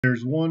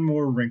There's one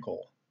more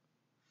wrinkle.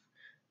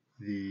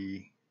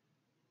 The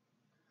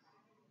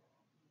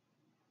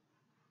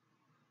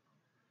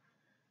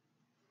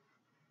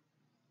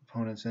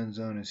opponent's end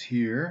zone is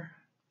here.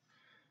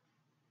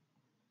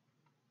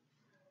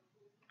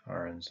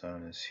 Our end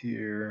zone is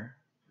here.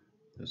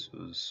 This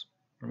was,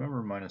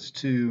 remember,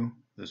 -2.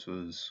 This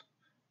was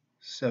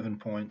 7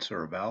 points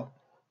or about.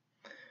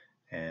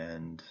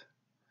 And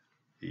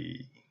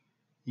the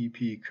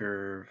EP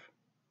curve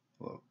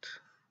looked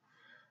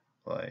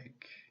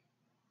like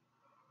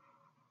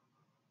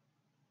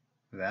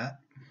that.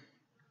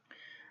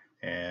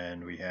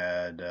 And we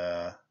had,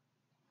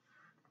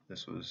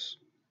 this was,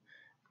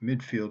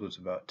 midfield was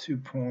about 2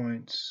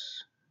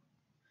 points.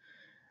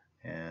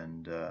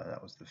 And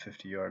that was the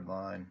 50-yard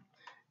line.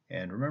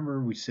 And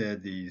remember, we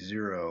said the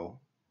 0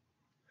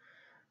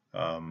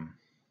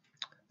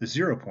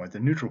 point, the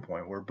neutral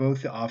point, where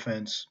both the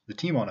offense, the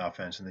team on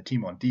offense and the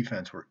team on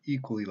defense were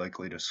equally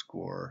likely to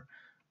score,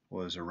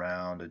 was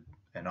around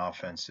an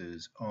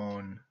offense's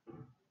own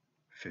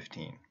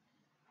 15.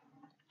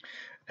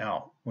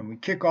 Now, when we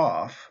kick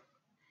off,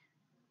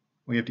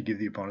 we have to give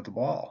the opponent the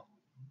ball,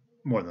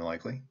 more than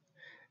likely.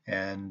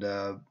 And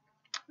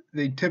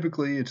they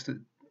typically,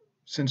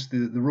 since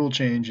the rule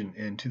change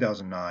in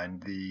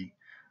 2009,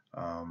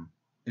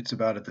 it's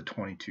about at the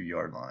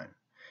 22-yard line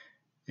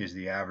is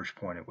the average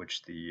point at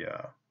which the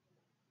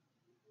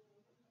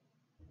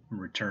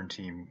return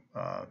team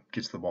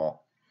gets the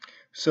ball.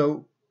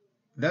 So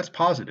that's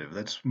positive.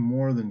 That's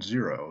more than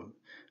 0.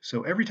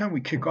 So every time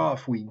we kick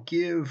off, we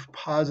give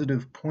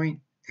positive point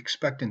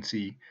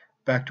expectancy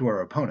back to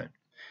our opponent.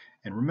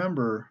 And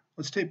remember,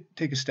 let's take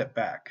a step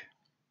back.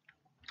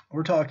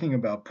 We're talking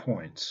about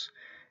points,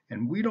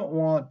 and we don't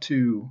want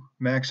to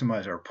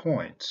maximize our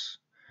points.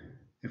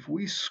 If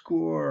we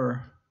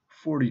score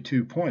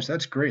 42 points,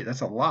 that's great.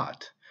 That's a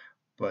lot.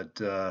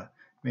 But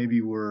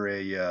maybe we're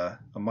a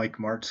Mike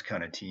Martz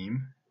kind of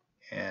team,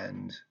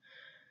 and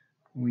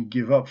we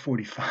give up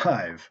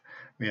 45.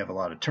 We have a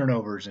lot of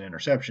turnovers and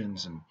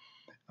interceptions, and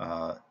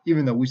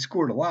even though we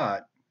scored a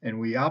lot and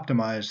we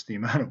optimized the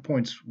amount of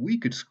points we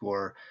could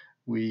score,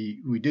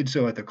 we did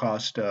so at the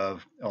cost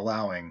of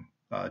allowing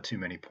too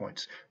many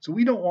points. So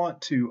we don't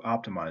want to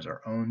optimize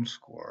our own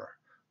score.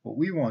 What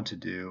we want to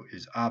do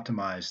is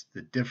optimize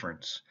the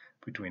difference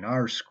between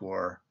our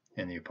score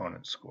and the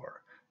opponent's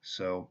score.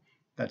 So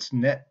that's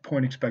net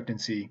point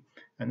expectancy,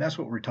 and that's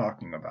what we're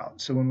talking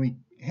about. So when we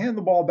hand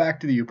the ball back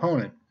to the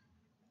opponent,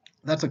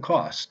 that's a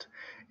cost,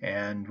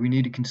 and we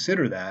need to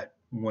consider that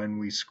when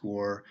we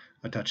score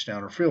a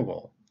touchdown or field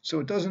goal. So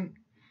it doesn't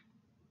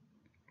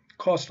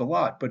cost a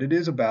lot, but it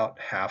is about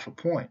half a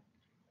point.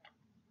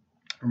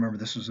 Remember,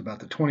 this was about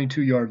the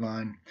 22-yard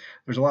line.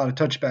 There's a lot of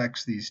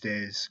touchbacks these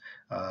days,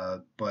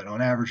 but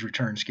on average,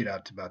 returns get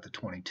out to about the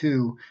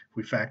 22. If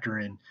we factor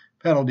in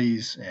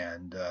penalties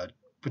and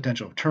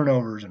potential of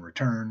turnovers and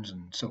returns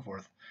and so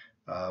forth,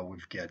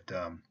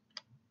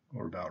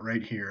 we're about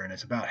right here, and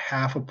it's about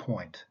half a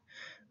point.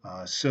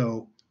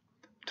 So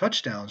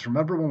touchdowns,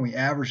 remember when we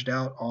averaged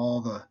out all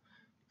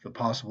the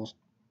possible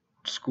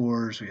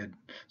scores,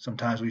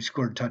 sometimes we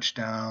scored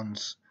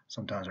touchdowns,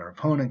 sometimes our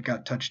opponent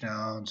got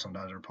touchdowns,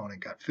 sometimes our opponent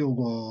got field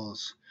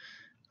goals.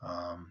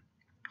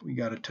 We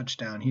got a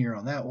touchdown here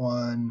on that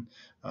one.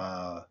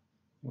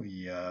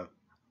 We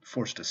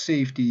forced a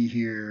safety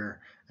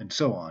here, and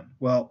so on.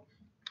 Well,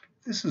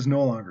 this is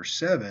no longer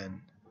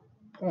 7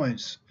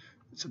 points.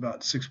 It's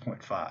about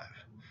 6.5.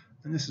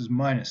 And this is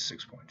minus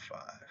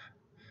 6.5.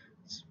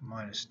 It's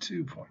minus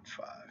 2.5,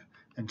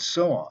 and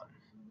so on.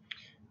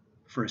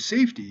 For a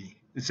safety,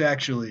 it's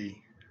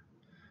actually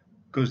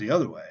goes the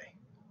other way.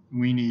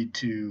 We need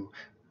to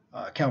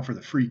account for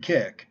the free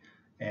kick,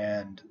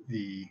 and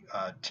the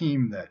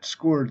team that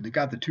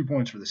got the 2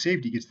 points for the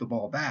safety gets the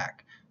ball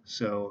back.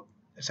 So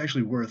it's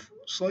actually worth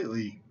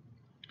slightly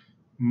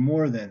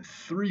more than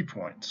 3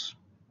 points,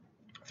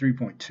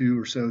 3.2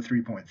 or so,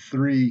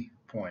 3.3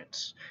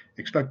 points,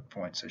 expected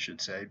points, I should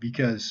say,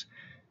 because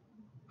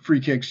free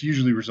kicks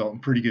usually result in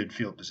pretty good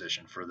field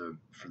position for the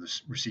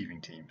receiving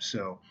team.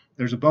 So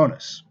there's a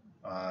bonus.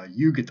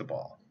 You get the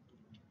ball.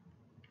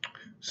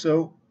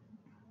 So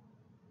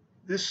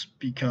this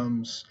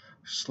becomes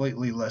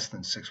slightly less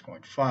than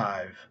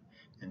 6.5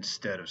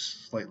 instead of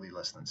slightly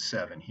less than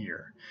 7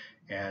 here.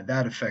 And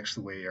that affects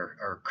the way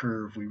our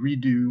curve, we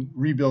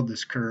rebuild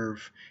this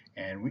curve,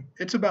 and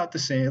it's about the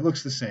same. It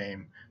looks the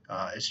same.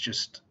 It's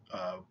just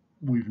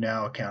we've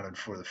now accounted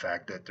for the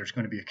fact that there's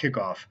going to be a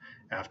kickoff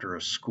after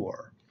a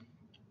score.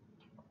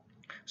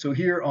 So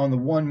here on the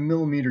 1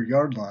 millimeter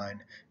yard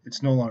line,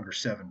 it's no longer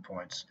 7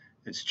 points.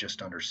 It's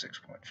just under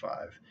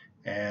 6.5.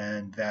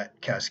 And that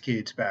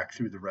cascades back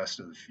through the rest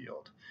of the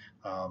field.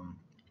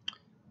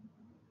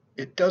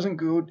 It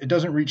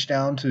doesn't reach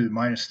down to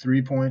minus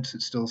 3 points.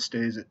 It still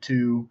stays at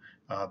 2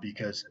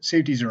 because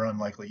safeties are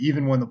unlikely.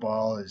 Even when the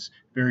ball is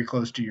very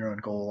close to your own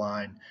goal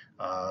line,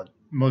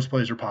 most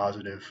plays are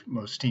positive.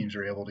 Most teams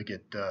are able to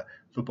get at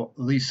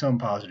least some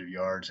positive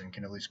yards and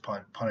can at least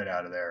punt it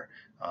out of there.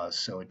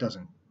 So it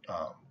doesn't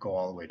go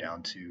all the way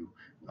down to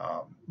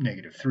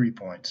 -3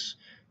 points.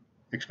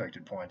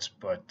 expected points,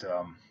 but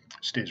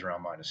stays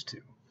around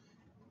 -2.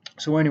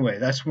 So anyway,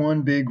 that's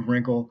one big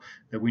wrinkle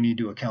that we need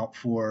to account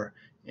for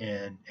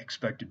in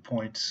expected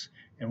points.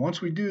 And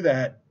once we do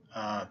that,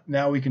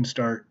 now we can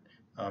start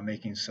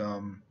making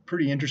some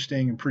pretty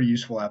interesting and pretty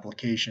useful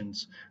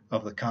applications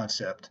of the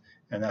concept,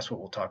 and that's what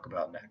we'll talk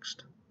about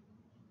next.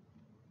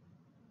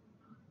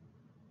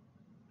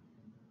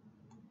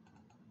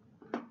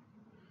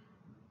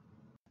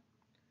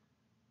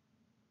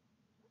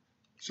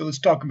 So let's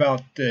talk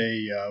about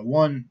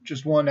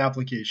just one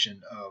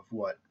application of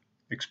what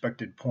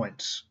expected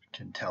points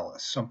can tell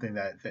us. Something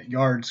that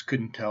yards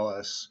couldn't tell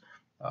us,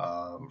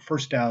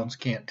 first downs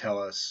can't tell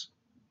us,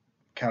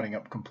 counting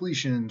up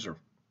completions or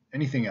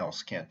anything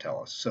else can't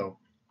tell us. So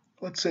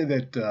let's say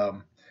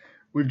that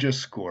we've just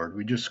scored.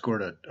 We just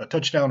scored a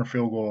touchdown or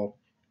field goal,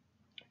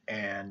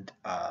 and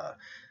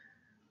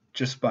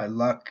just by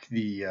luck,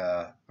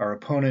 our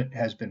opponent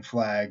has been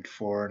flagged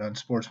for an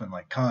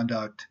unsportsmanlike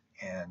conduct,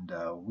 and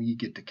we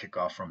get to kick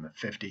off from the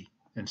 50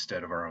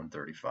 instead of our own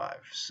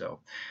 35.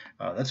 So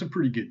that's a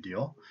pretty good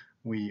deal.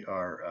 We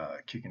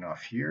are kicking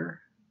off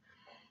here,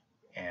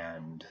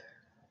 and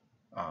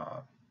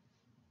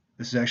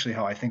this is actually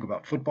how I think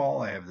about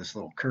football. I have this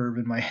little curve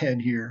in my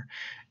head here,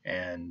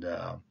 and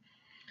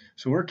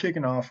so we're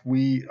kicking off.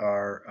 We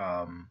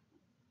are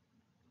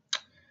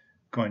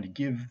going to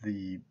give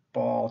the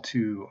ball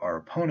to our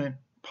opponent.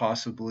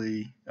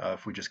 Possibly,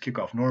 if we just kick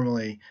off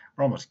normally,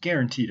 we're almost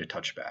guaranteed a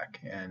touchback,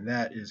 and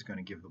that is going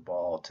to give the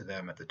ball to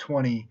them at the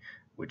 20,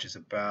 which is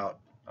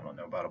about, I don't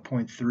know, about a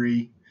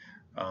 0.3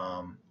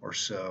 or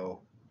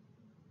so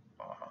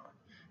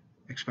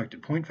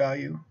expected point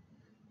value.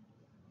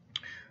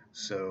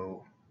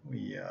 So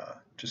we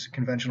just a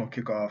conventional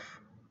kickoff.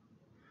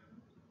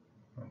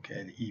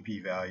 Okay, the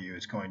EP value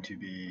is going to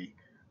be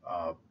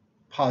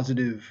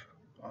positive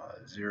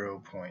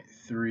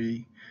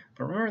 0.3,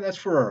 but remember that's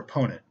for our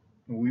opponent.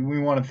 We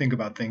want to think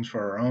about things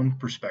for our own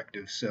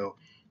perspective. So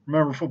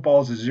remember,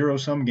 football is a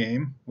zero-sum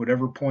game.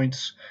 Whatever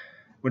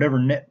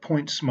net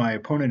points my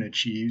opponent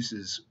achieves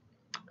is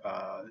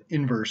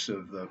inverse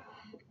of the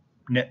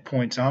net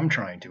points I'm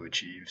trying to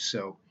achieve.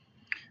 So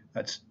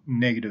that's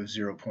negative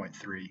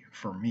 0.3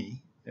 for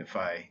me if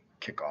I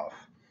kick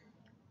off.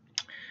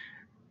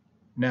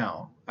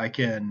 Now I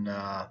can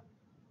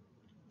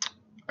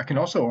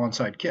also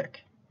onside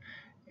kick,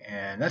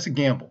 and that's a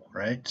gamble,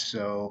 right?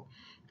 So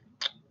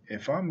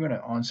if I'm going to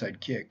onside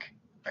kick,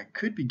 I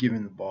could be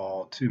giving the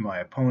ball to my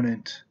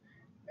opponent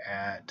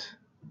at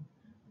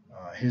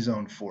his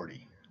own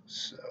 40.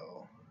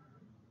 So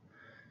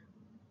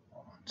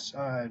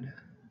onside.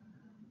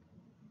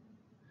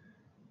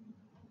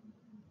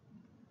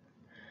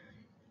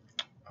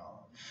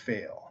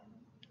 Fail.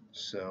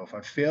 So if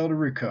I fail to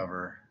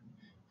recover,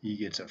 he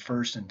gets a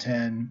 1st and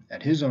 10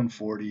 at his own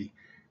 40,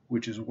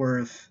 which is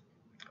worth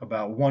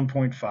about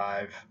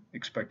 1.5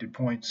 expected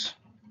points.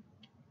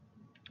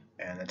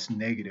 And that's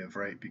negative,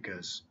 right?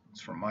 Because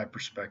it's from my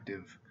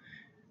perspective,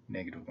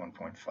 negative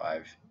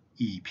 1.5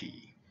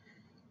 EP.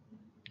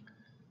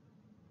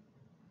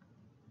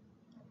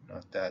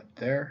 Note that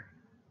there.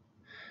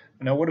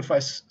 Now, what if I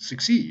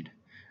succeed?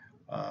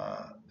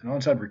 An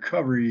onside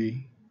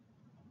recovery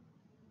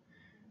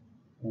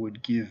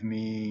would give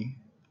me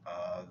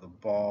the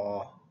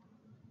ball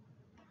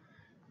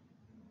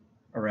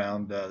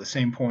around the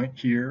same point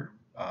here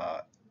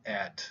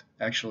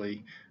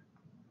actually,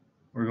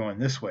 we're going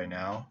this way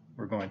now.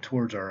 We're going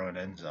towards our own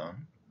end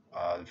zone.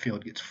 The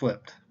field gets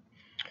flipped.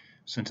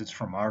 Since it's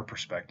from our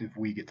perspective,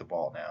 we get the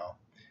ball now.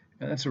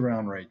 And that's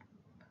around right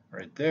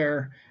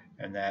there.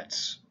 And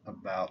that's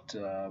about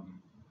a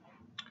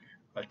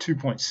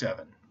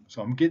 2.7.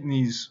 So I'm getting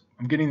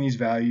these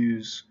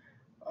values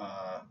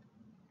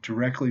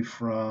directly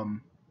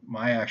from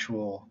my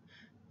actual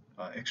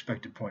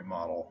expected point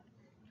model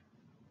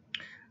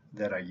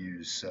that I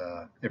use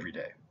every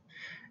day.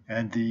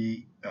 And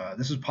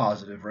this is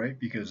positive, right?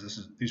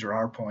 Because these are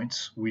our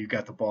points. We've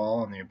got the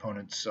ball, and the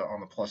opponent's on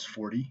the plus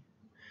 40.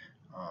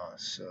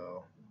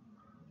 So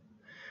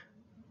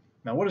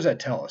now, what does that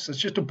tell us? It's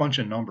just a bunch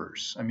of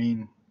numbers. I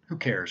mean, who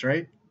cares,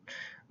 right?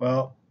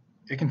 Well,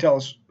 it can tell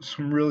us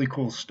some really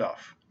cool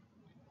stuff.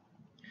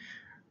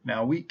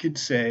 Now, we could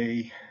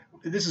say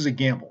this is a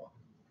gamble.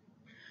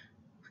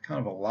 It's kind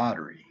of a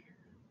lottery.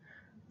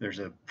 There's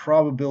a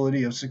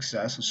probability of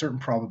success, a certain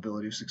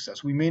probability of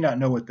success. We may not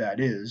know what that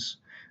is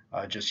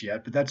just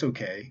yet, but that's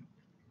okay.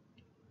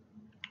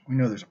 We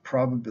know there's a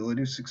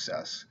probability of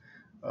success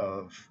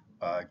of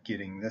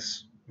getting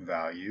this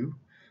value,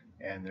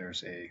 and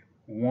there's a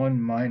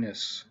 1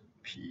 minus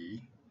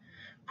p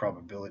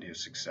probability of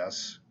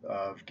success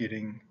of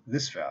getting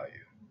this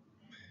value,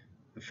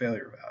 the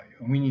failure value.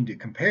 And we need to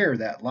compare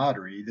that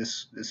lottery,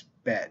 this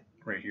bet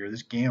right here,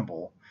 this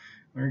gamble.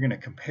 We're going to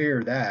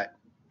compare that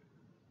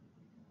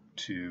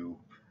to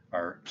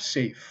our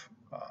safe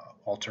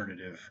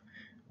alternative,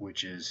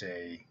 which is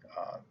a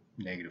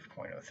negative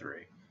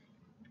 0.03.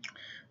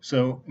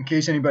 So in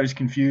case anybody's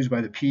confused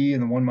by the p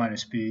and the 1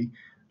 minus p,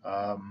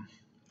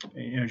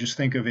 Just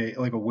think of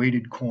like a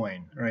weighted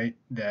coin, right?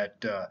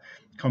 That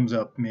comes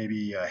up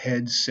maybe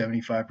heads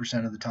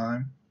 75% of the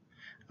time.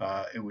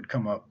 It would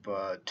come up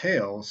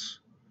tails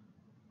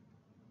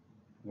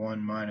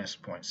 1 minus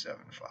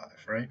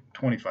 0.75, right?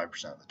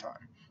 25% of the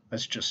time.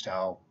 That's just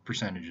how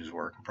percentages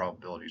work and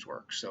probabilities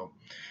work. So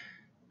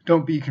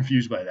don't be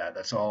confused by that.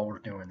 That's all we're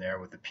doing there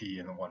with the p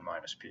and the 1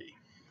 minus p.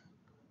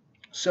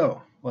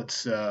 So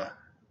let's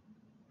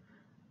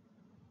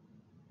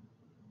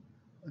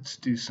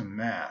do some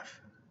math.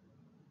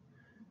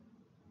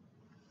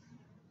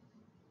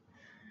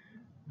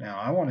 Now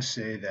I want to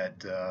say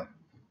that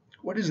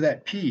what is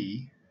that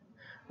p?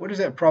 What is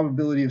that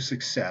probability of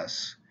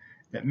success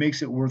that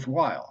makes it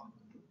worthwhile?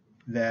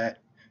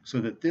 So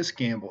that this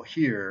gamble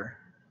here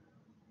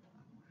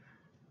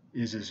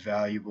is as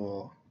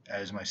valuable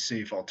as my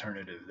safe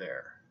alternative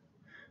there.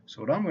 So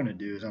what I'm going to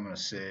do is I'm going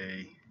to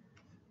say,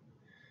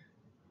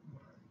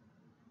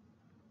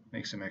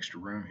 make some extra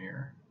room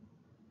here.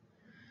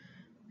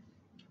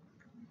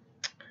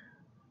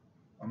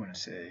 I'm going to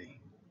say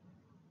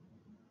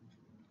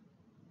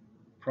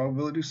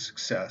probability of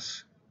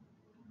success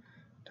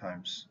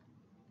times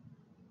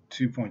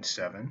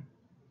 2.7,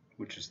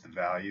 which is the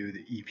value,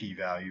 the EP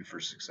value for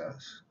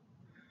success,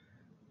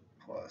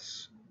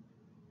 plus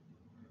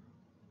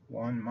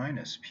 1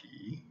 minus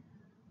p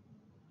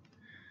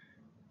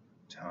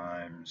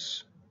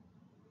times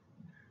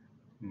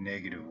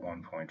negative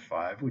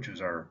 1.5, which is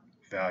our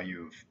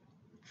value of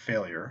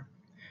failure.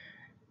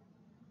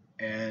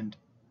 And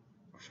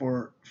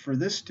for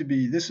this to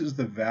be, this is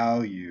the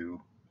value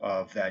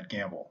of that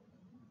gamble.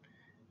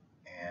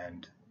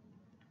 And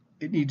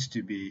it needs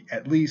to be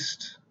at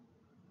least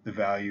the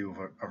value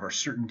of our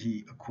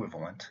certainty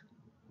equivalent,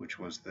 which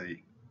was the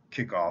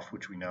kickoff,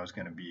 which we know is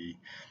going to be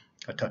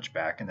a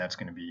touchback, and that's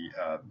going to be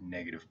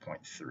negative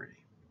 0.3.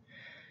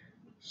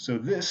 So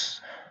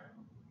this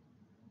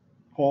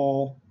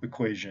whole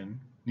equation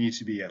needs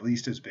to be at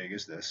least as big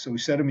as this. So we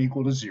set them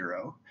equal to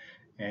 0,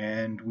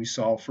 and we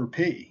solve for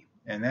p.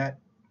 And that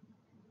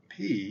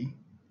p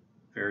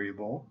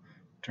variable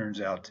turns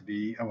out to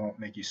be, I won't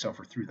make you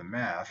suffer through the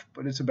math,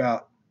 but it's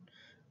about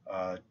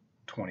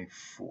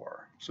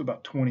 24. So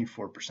about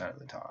 24% of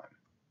the time.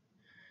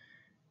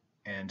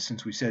 And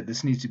since we said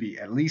this needs to be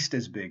at least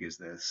as big as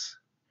this,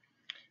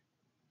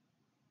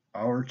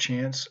 our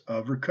chance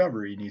of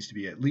recovery needs to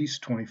be at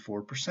least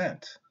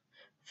 24%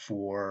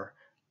 for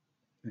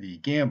the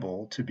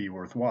gamble to be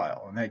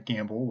worthwhile. And that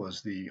gamble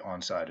was the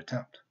onside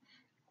attempt.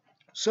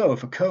 So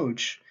if a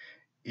coach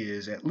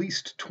is at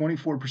least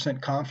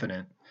 24%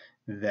 confident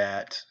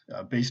that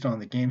based on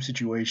the game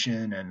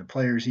situation and the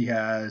players he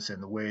has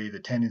and the way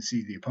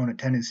the opponent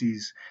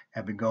tendencies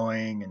have been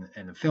going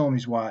and the film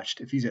he's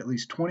watched, if he's at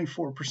least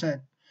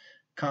 24%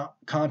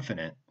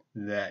 confident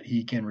that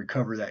he can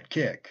recover that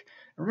kick,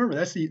 remember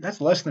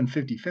that's less than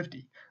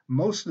 50-50.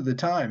 Most of the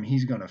time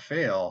he's going to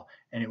fail,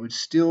 and it would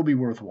still be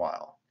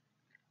worthwhile.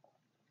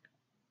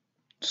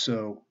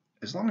 So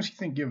as long as you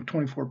think you have a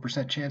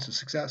 24% chance of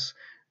success,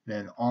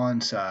 then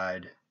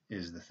onside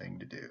is the thing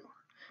to do.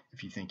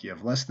 If you think you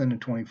have less than a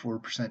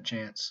 24%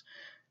 chance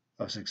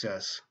of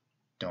success,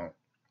 don't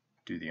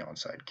do the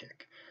onside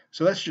kick.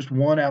 So that's just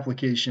one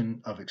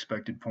application of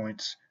expected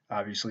points.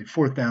 Obviously,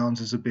 fourth downs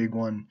is a big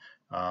one.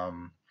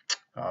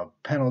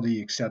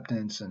 Penalty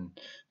acceptance and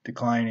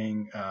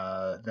declining,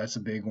 that's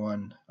a big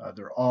one.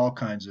 There are all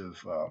kinds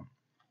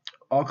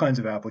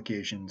of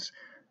applications.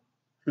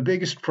 The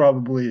biggest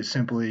probably is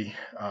simply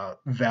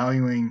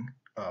valuing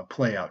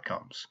play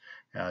outcomes.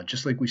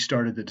 Just like we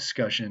started the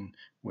discussion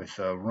with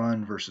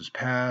run versus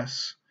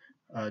pass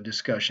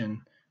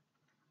discussion,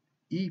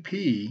 EP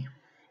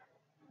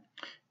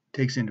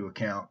takes into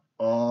account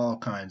all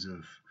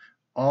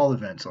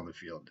events on the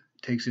field.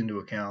 It takes into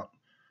account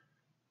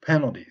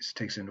penalties,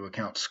 takes into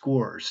account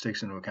scores,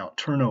 takes into account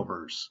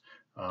turnovers,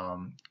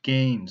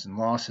 gains and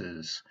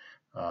losses,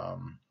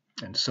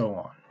 and so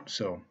on.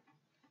 So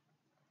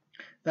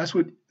that's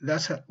what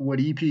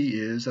EP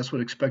is. That's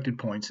what expected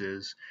points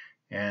is,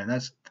 and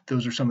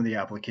those are some of the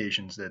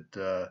applications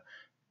that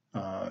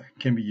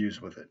can be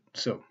used with it.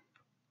 So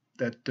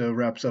that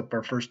wraps up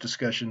our first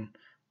discussion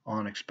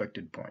on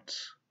expected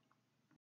points.